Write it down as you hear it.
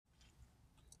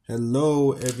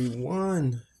Hello,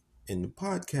 everyone in the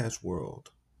podcast world.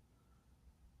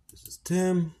 This is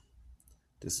Tim.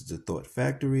 This is the Thought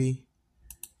Factory.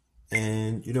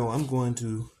 And,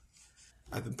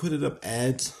 I've been putting up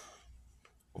ads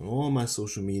on all my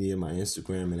social media, my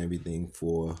Instagram and everything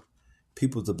for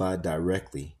people to buy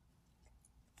directly.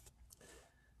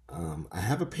 I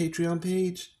have a Patreon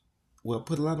page where I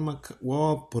put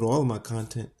all of my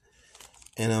content.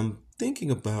 And I'm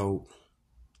thinking about,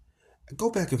 I go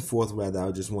back and forth whether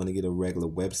I just want to get a regular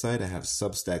website. I have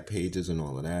Substack pages and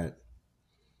all of that.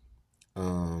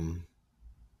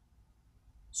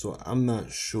 So I'm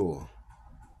not sure.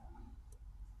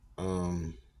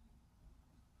 Hey,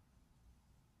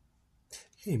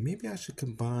 maybe I should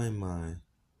combine my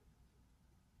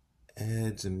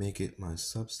ads and make it my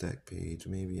Substack page.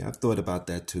 Maybe I've thought about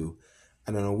that too.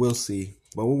 I don't know. We'll see.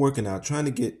 But we're working out,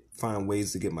 trying to find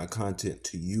ways to get my content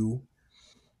to you,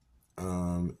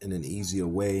 in an easier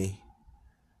way.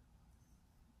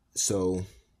 So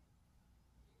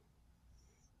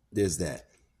there's that.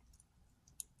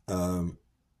 I'm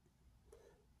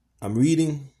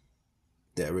reading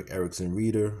the Erik Erikson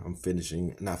Reader. I'm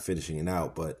not finishing it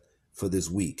out, but for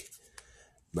this week.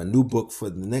 My new book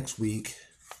for the next week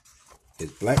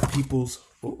is Black People's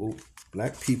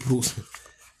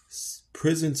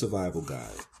Prison Survival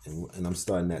Guide. And I'm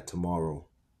starting that tomorrow.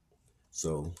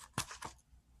 So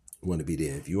you want to be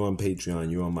there. If you're on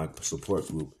Patreon, you're on my support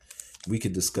group, we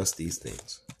could discuss these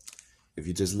things. If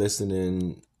you're just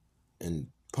listening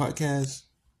in podcasts,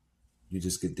 you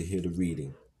just get to hear the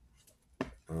reading.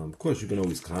 Of course, you can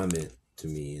always comment to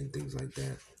me and things like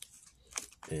that.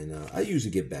 And I usually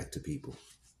get back to people.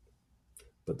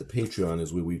 But the Patreon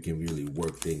is where we can really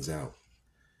work things out.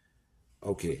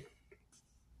 Okay.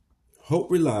 Hope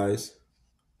relies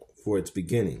for its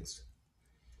beginnings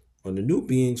on the new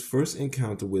being's first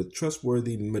encounter with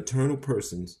trustworthy maternal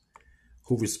persons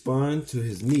who respond to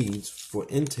his needs for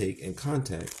intake and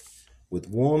contact with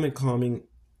warm and calming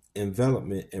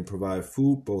envelopment and provide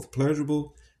food both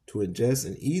pleasurable to ingest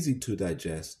and easy to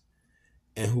digest,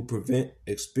 and who prevent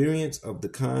experience of the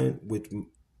kind which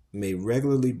may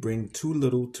regularly bring too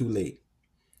little too late.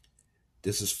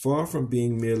 This is far from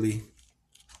being merely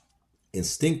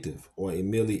instinctive or a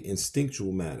merely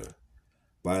instinctual matter.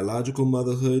 Biological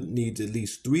motherhood needs at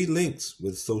least 3 links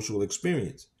with social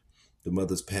experience: the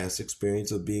mother's past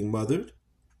experience of being mothered,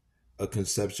 a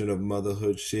conception of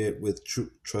motherhood shared with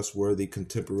trustworthy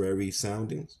contemporary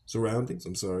surroundings,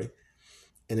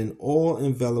 and an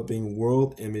all-enveloping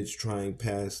world image trying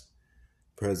past,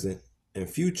 present, and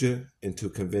future into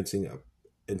a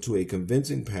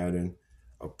convincing pattern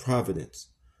of providence.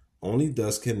 Only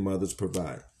thus can mothers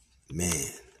provide. Man,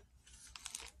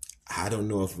 I don't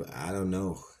know.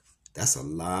 That's a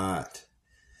lot.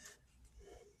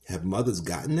 Have mothers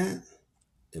gotten that?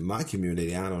 In my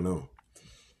community, I don't know.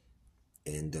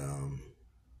 And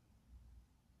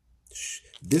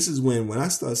this is when I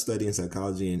started studying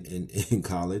psychology in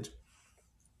college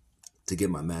to get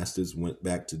my master's, went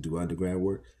back to do undergrad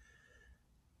work.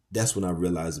 That's when I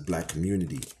realized the Black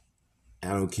community,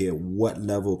 I don't care what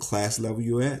class level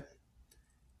you're at,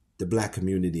 the Black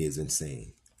community is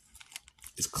insane.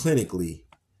 It's clinically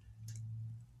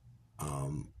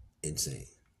insane.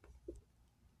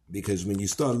 Because when you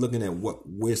start looking at what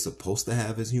we're supposed to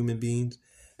have as human beings,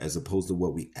 as opposed to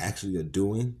what we actually are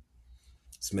doing,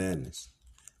 it's madness.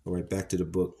 All right, back to the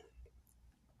book.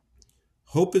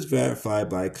 Hope is verified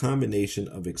by a combination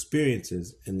of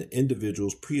experiences in the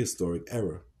individual's prehistoric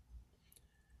era,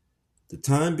 the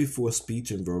time before speech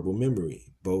and verbal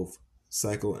memory. Both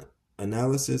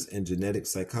psychoanalysis and genetic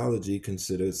psychology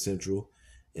considered central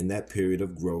in that period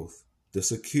of growth, the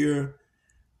secure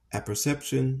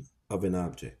apperception of an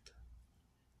object.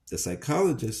 The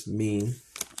psychologists mean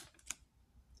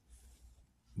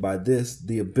by this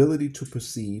the ability to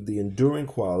perceive the enduring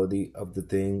quality of the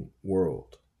thing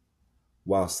world,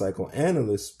 while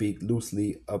psychoanalysts speak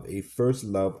loosely of a first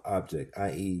love object,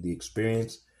 i.e. the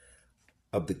experience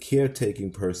of the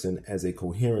caretaking person as a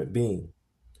coherent being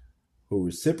who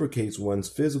reciprocates one's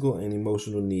physical and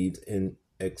emotional needs in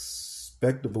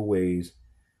expectable ways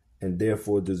and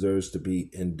therefore deserves to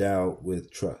be endowed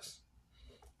with trust,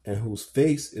 and whose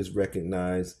face is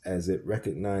recognized as it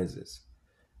recognizes.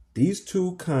 These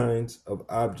 2 kinds of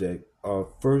object are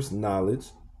first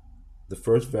knowledge, the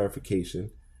first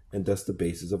verification, and thus the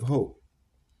basis of hope.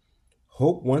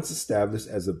 Hope, once established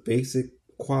as a basic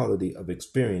quality of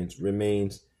experience,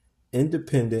 remains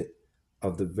independent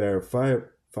of the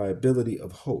verifiability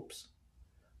of hopes.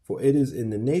 For it is in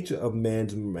the nature of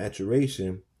man's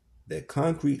maturation that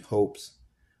concrete hopes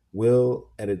will,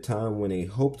 at a time when a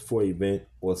hoped-for event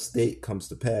or state comes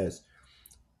to pass,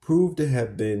 proved to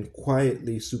have been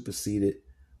quietly superseded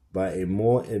by a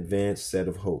more advanced set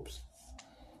of hopes.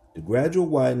 The gradual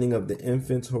widening of the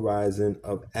infant's horizon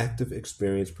of active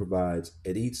experience provides,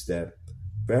 at each step,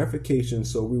 verification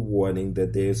so rewarding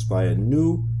that they inspire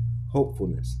new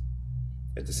hopefulness.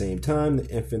 At the same time, the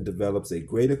infant develops a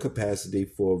greater capacity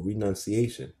for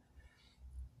renunciation,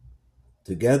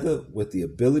 together with the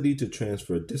ability to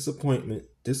transfer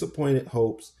disappointed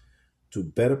hopes to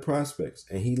better prospects,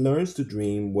 and he learns to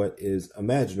dream what is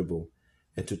imaginable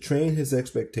and to train his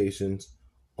expectations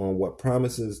on what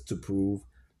promises to prove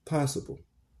possible.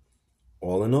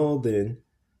 All in all, then,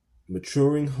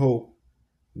 maturing hope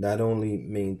not only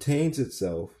maintains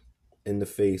itself in the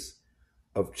face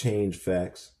of changed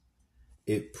facts,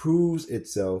 it proves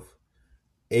itself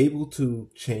able to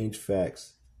change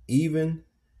facts even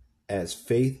as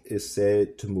faith is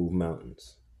said to move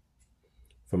mountains.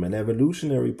 From an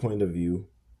evolutionary point of view,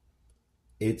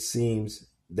 it seems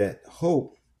that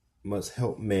hope must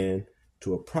help man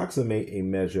to approximate a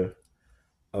measure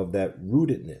of that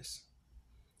rootedness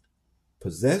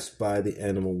possessed by the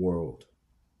animal world,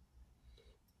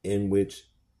 in which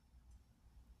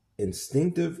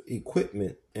instinctive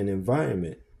equipment and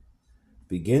environment,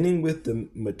 beginning with the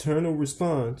maternal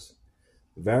response,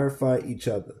 verify each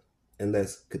other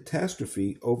unless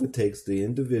catastrophe overtakes the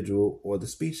individual or the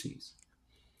species.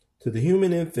 To the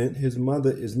human infant, his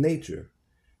mother is nature.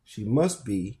 She must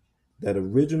be that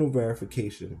original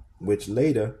verification, which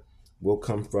later will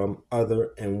come from other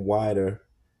and wider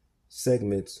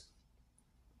segments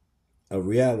of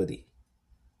reality.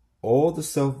 All the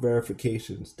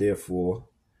self-verifications, therefore,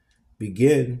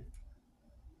 begin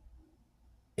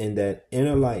in that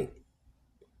inner light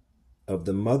of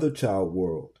the mother-child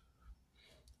world,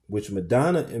 which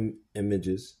Madonna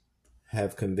images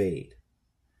have conveyed,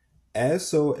 as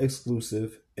so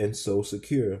exclusive and so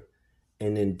secure,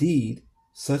 and indeed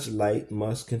such light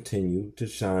must continue to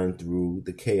shine through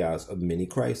the chaos of many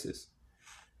crises,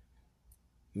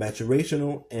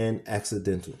 maturational and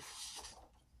accidental.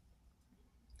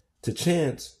 To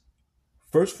chance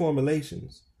first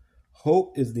formulations,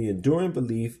 hope is the enduring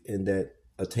belief in that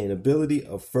attainability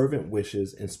of fervent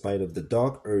wishes in spite of the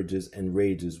dark urges and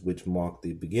rages which mark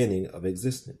the beginning of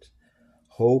existence.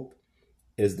 Hope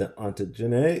is the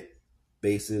ontogenic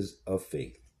basis of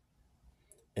faith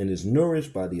and is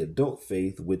nourished by the adult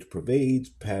faith which pervades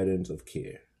patterns of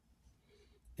care.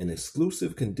 An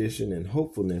exclusive condition and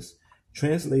hopefulness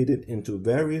translated into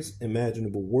various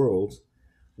imaginable worlds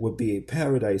would be a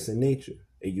paradise in nature,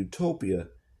 a utopia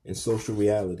in social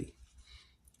reality,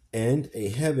 and a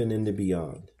heaven in the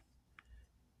beyond.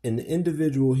 In the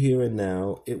individual here and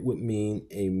now, it would mean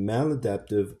a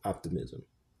maladaptive optimism,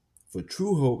 for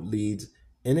true hope leads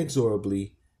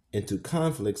inexorably into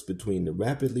conflicts between the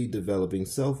rapidly developing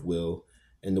self-will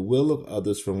and the will of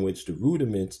others from which the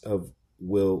rudiments of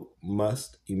will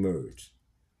must emerge.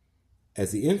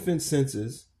 As the infant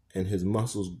senses and his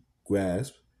muscles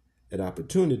grasp at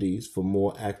opportunities for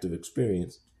more active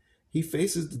experience, he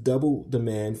faces the double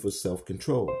demand for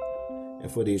self-control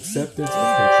and for the acceptance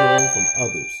of control from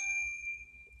others.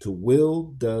 To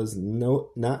will does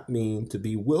not mean to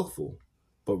be willful,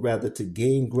 but rather to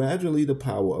gain gradually the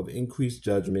power of increased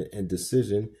judgment and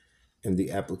decision in the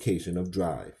application of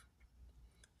drive.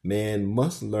 Man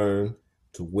must learn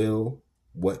to will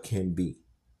what can be,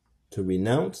 to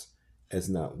renounce as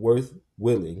not worth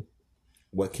willing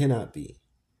what cannot be,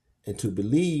 and to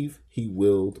believe he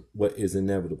willed what is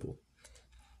inevitable.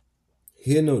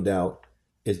 Here, no doubt,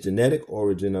 is genetic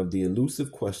origin of the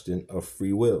elusive question of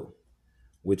free will,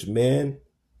 which man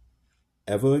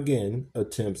ever again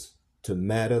attempts to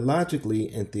matter logically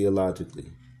and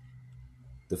theologically.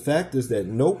 The fact is that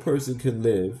no person can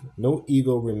live, no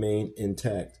ego remain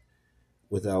intact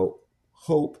without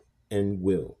hope and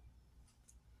will.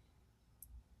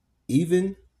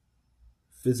 Even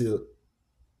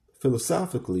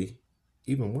philosophically,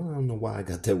 I don't know why I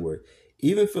got that word,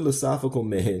 even philosophical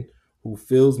man who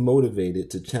feels motivated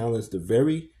to challenge the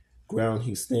very ground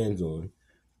he stands on,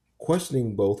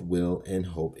 questioning both will and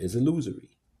hope is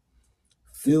illusory,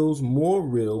 feels more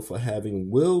real for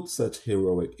having willed such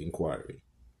heroic inquiry.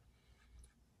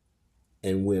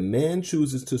 And when man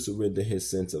chooses to surrender his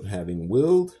sense of having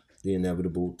willed the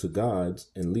inevitable to gods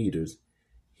and leaders,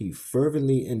 he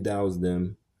fervently endows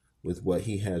them with what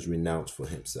he has renounced for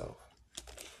himself.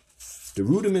 The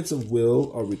rudiments of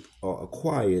will are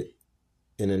acquired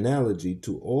in analogy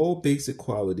to all basic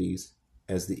qualities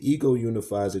as the ego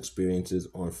unifies experiences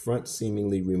on fronts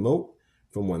seemingly remote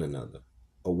from one another.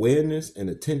 Awareness and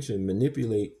attention,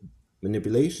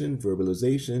 manipulation,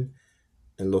 verbalization,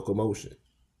 and locomotion.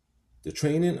 The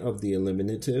training of the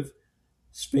eliminative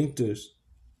sphincters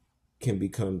can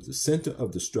become the center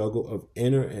of the struggle of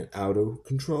inner and outer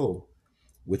control,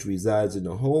 which resides in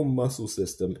the whole muscle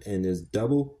system and is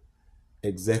double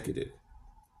executive,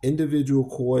 individual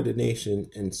coordination,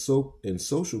 and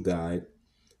social guide.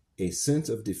 A sense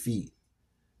of defeat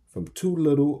from too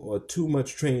little or too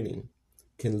much training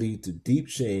can lead to deep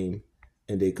shame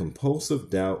and a compulsive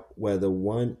doubt whether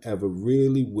one ever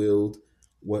really willed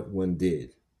what one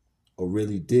did, or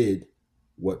really did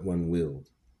what one willed.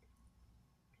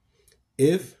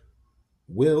 If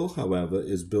will, however,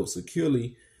 is built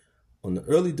securely on the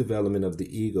early development of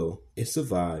the ego, it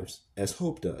survives as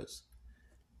hope does.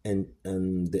 And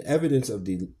the evidence of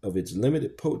its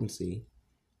limited potency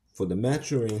for the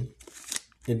maturing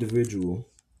individual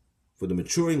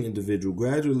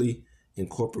gradually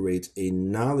incorporates a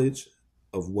knowledge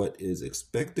of what is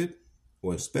expected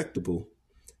or expectable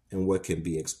and what can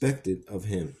be expected of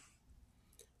him.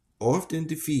 Often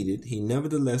defeated, he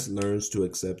nevertheless learns to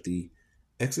accept the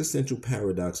existential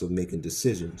paradox of making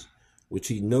decisions, which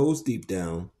he knows deep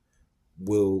down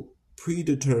will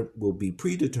be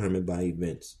predetermined by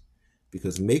events,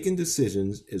 because making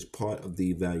decisions is part of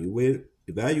the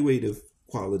evaluative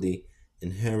quality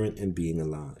inherent in being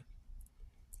alive.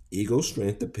 Ego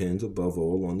strength depends above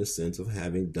all on the sense of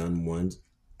having done one's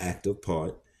active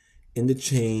part in the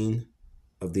chain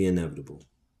of the inevitable.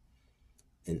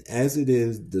 And as it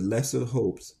is the lesser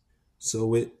hopes,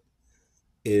 so it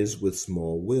is with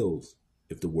small wills,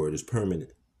 if the word is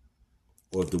permanent.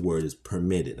 Or if the word is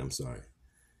permitted, I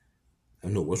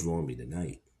don't know what's wrong with me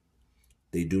tonight.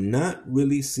 They do not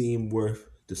really seem worth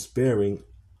despairing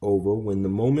over when the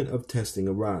moment of testing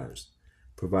arrives,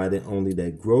 provided only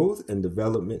that growth and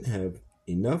development have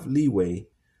enough leeway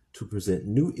to present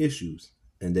new issues,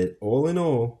 and that all in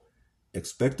all,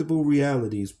 expectable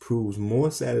realities proves more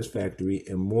satisfactory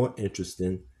and more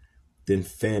interesting than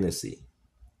fantasy.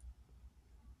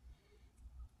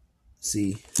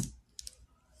 See,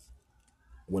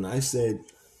 when I said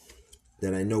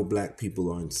that I know black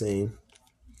people are insane,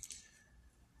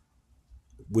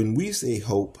 when we say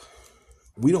hope,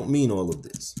 we don't mean all of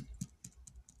this.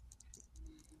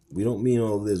 We don't mean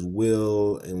all of this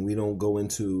will, and we don't go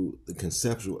into the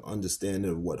conceptual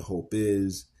understanding of what hope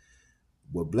is.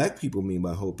 What black people mean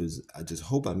by hope is, I just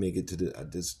hope I make it to I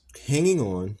just hanging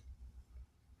on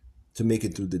to make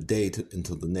it through the day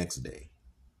until the next day.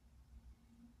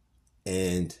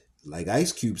 And like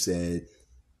Ice Cube said,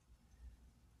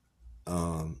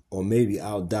 or maybe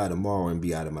I'll die tomorrow and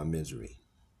be out of my misery.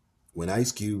 When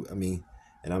Ice Cube, and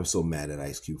I'm so mad at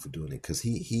Ice Cube for doing it, because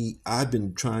I've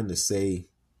been trying to say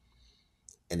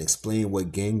and explain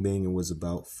what gangbanging was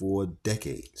about for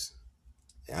decades.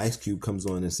 And Ice Cube comes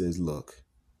on and says, look,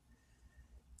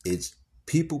 it's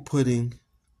people putting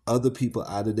other people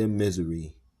out of their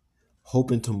misery,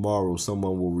 hoping tomorrow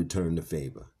someone will return the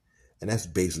favor. And that's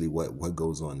basically what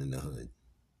goes on in the hood.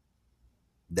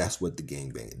 That's what the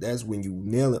gangbanging. That's when you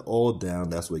nail it all down,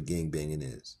 that's what gangbanging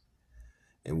is.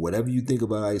 And whatever you think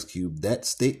about Ice Cube, that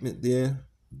statement there,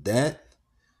 that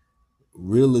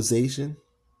realization,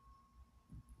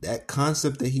 that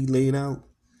concept that he laid out,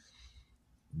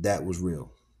 that was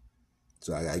real.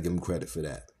 So I give him credit for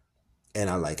that. And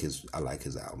I like his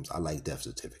albums. I like Death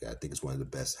Certificate. I think it's one of the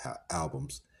best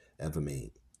albums ever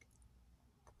made.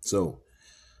 So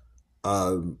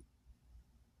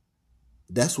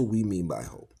that's what we mean by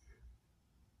hope.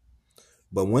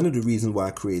 But one of the reasons why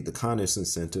I created the Connarton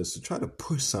Center is to try to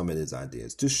push some of these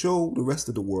ideas, to show the rest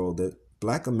of the world that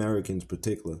Black Americans in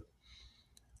particular,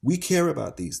 we care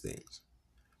about these things.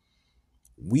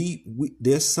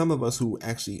 There's some of us who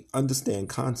actually understand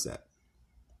concept.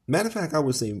 Matter of fact, I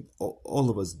would say all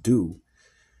of us do,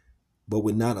 but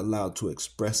we're not allowed to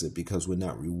express it because we're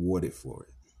not rewarded for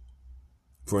it.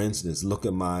 For instance, look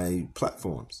at my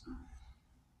platforms.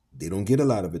 They don't get a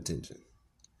lot of attention.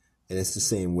 And it's the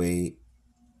same way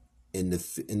in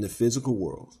the physical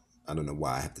world. I don't know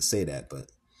why I have to say that, but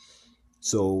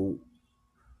so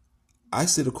I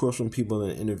sit across from people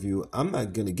in an interview, I'm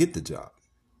not going to get the job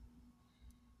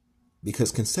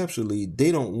because conceptually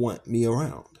they don't want me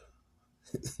around.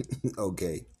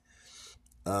 Okay.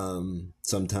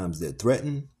 Sometimes they're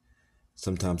threatened.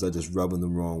 Sometimes I just rub them the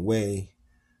wrong way.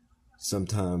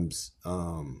 Sometimes,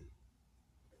 and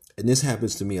this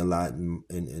happens to me a lot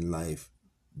in life,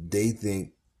 they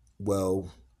think,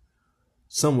 well,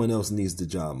 someone else needs the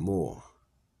job more.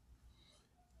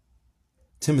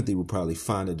 Timothy will probably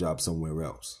find a job somewhere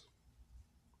else.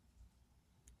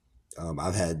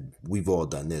 We've all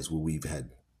done this where we've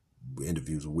had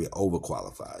interviews where we're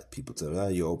overqualified. People tell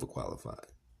me, you're overqualified.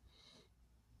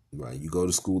 Right? You go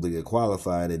to school to get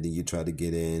qualified, and then you try to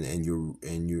get in, and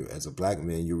you're as a black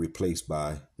man, you're replaced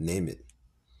by, name it.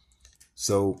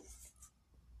 So,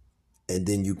 and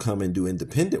then you come and do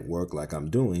independent work like I'm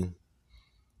doing,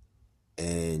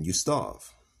 and you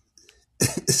starve.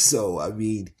 So, I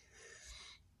mean,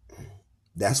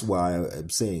 that's why I'm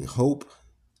saying hope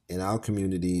in our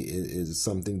community is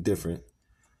something different.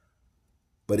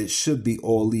 But it should be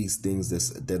all these things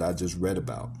that I just read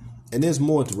about. And there's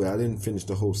more to it. I didn't finish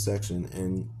the whole section.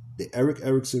 And the Eric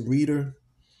Erickson Reader,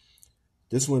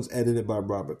 this one's edited by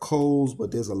Robert Coles,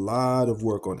 but there's a lot of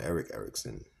work on Eric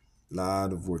Erickson. A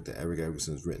lot of work that Eric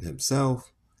Erickson's written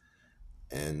himself.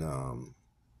 And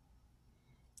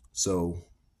so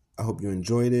I hope you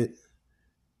enjoyed it.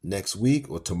 Next week,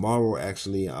 or tomorrow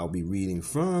actually, I'll be reading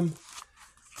from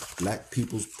Black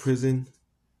People's Prison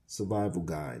Survival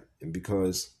Guide. And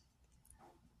because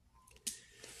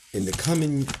in the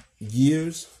coming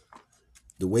years,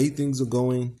 the way things are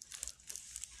going,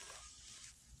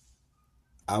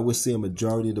 I would say a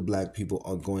majority of the Black people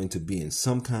are going to be in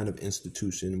some kind of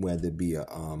institution, whether it be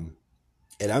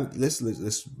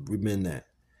let's remember that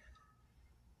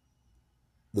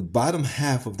the bottom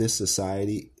half of this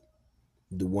society,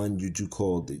 the one you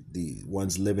call the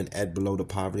ones living at below the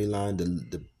poverty line,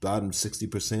 the bottom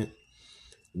 60%,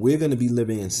 we're going to be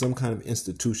living in some kind of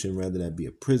institution, whether that be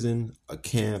a prison, a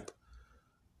camp.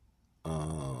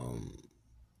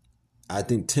 I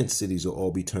think tent cities will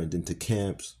all be turned into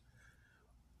camps.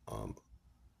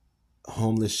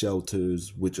 Homeless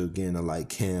shelters, which again are like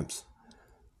camps,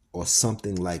 or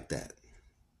something like that.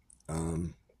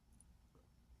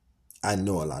 I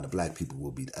know a lot of Black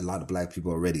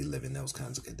people already live in those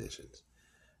kinds of conditions.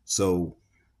 So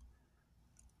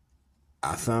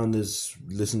I found this,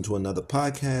 listened to another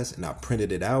podcast, and I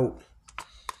printed it out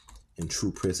in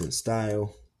true prison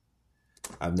style.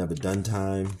 I've never done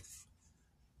time,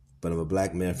 but I'm a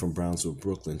Black man from Brownsville,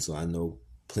 Brooklyn, so I know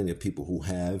plenty of people who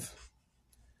have.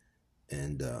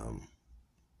 And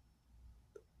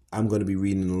I'm going to be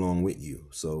reading along with you.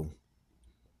 So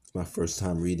it's my first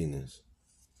time reading this.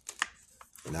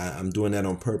 And I'm doing that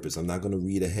on purpose. I'm not going to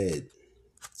read ahead.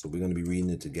 So we're going to be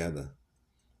reading it together.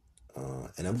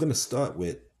 And I'm going to start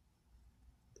with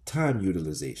time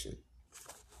utilization.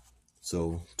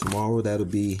 So tomorrow that'll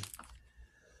be,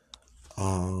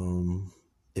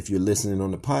 if you're listening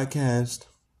on the podcast,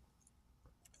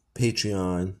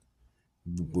 Patreon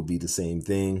will be the same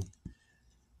thing.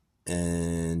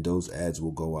 And those ads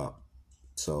will go up.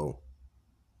 So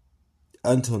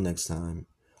until next time.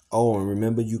 Oh, and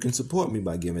remember, you can support me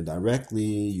by giving directly.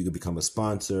 You can become a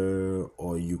sponsor,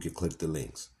 or you can click the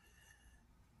links.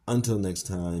 Until next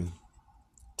time,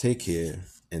 take care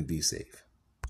and be safe.